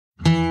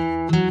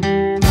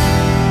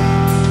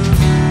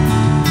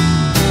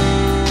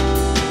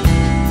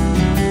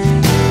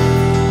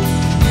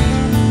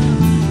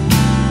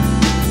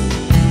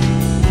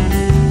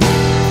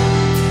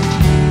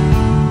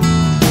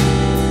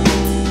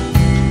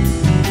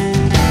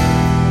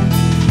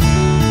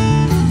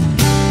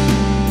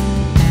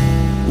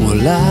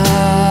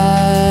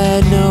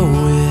I know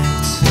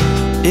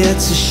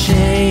it's a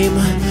shame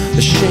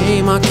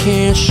I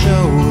can't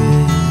show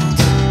it.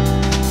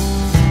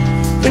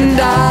 And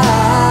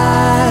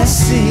I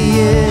see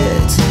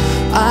it,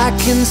 I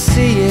can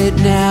see it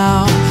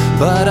now,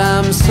 but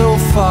I'm so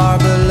far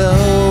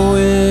below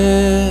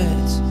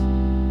it.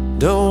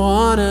 Don't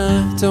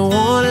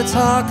wanna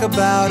talk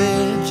about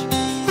it.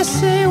 I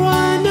say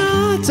why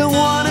not, don't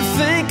wanna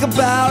think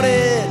about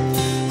it.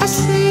 I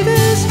say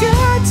there's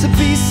got to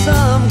be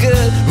some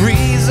good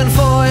reason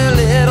for your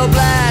little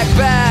black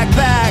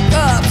backpack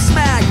up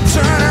smack.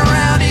 Turn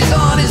around, he's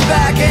on his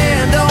back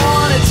and don't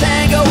wanna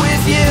tango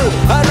with you.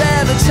 I'd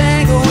rather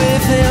tango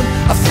with him.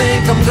 I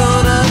think I'm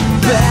gonna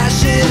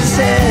bash his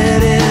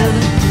head in.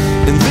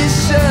 And this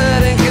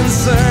shouldn't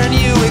concern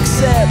you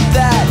except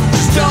that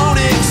just don't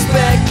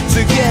expect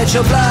to get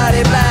your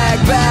bloody black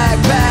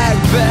backpack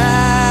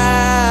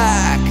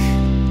back.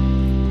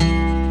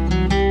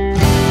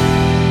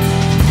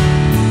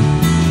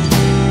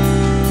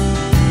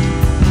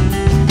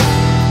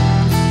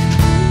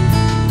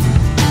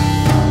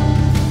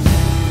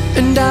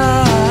 And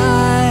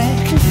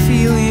I can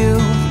feel you,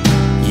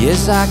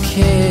 yes I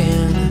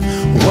can.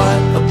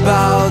 What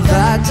about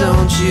that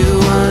don't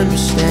you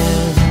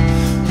understand?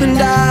 And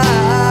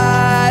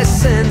I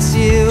sense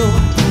you,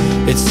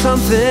 it's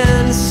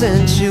something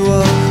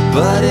sensual,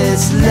 but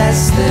it's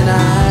less than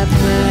I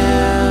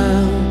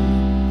planned.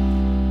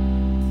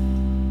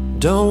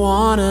 Don't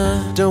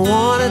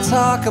wanna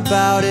talk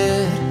about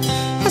it.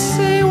 I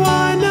say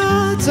why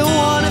not, don't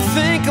wanna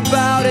think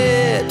about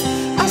it.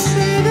 I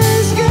say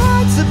there's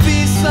got to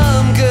be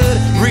some good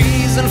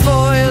reason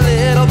for your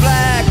little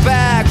black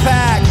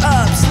backpack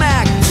up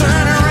smack.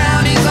 Turn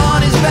around, he's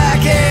on his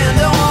back and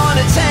don't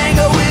wanna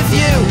tango with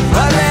you.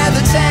 I'd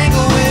rather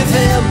tango with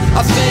him.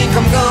 I think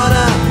I'm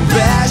gonna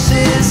bash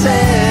his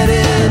head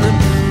in.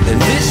 And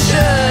this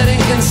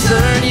shouldn't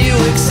concern you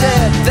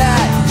except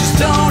that just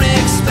don't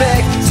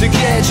expect to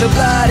get your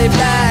bloody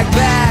black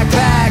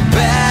backpack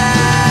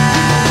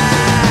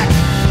back.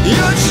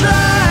 You're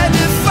trying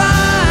to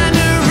find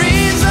a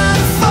reason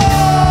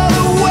for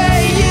the way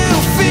you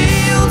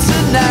feel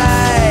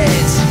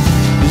tonight.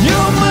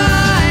 Your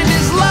mind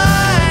is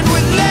lined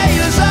with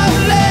layers of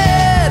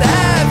lead.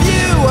 Have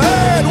you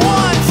heard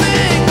one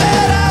thing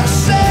that I've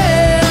said?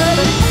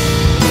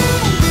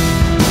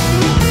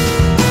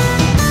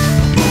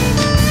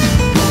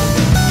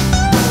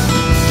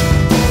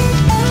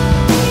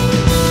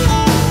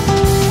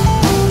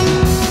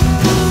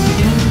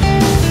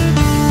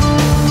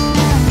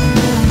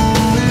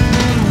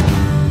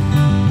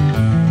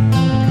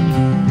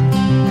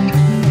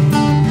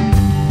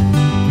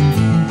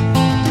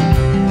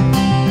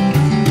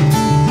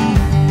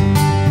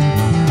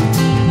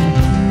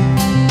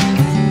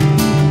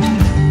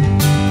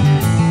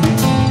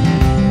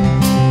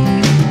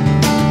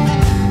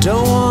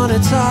 Don't wanna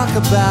talk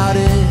about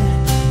it.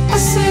 I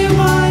say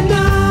why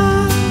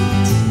not.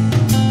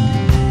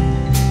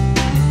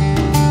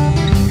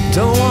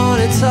 Don't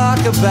wanna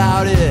talk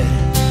about it.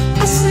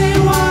 I say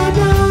why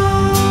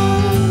not.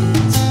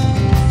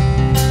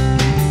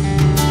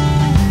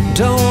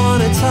 Don't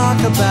wanna talk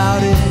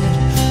about it.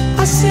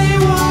 I say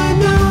why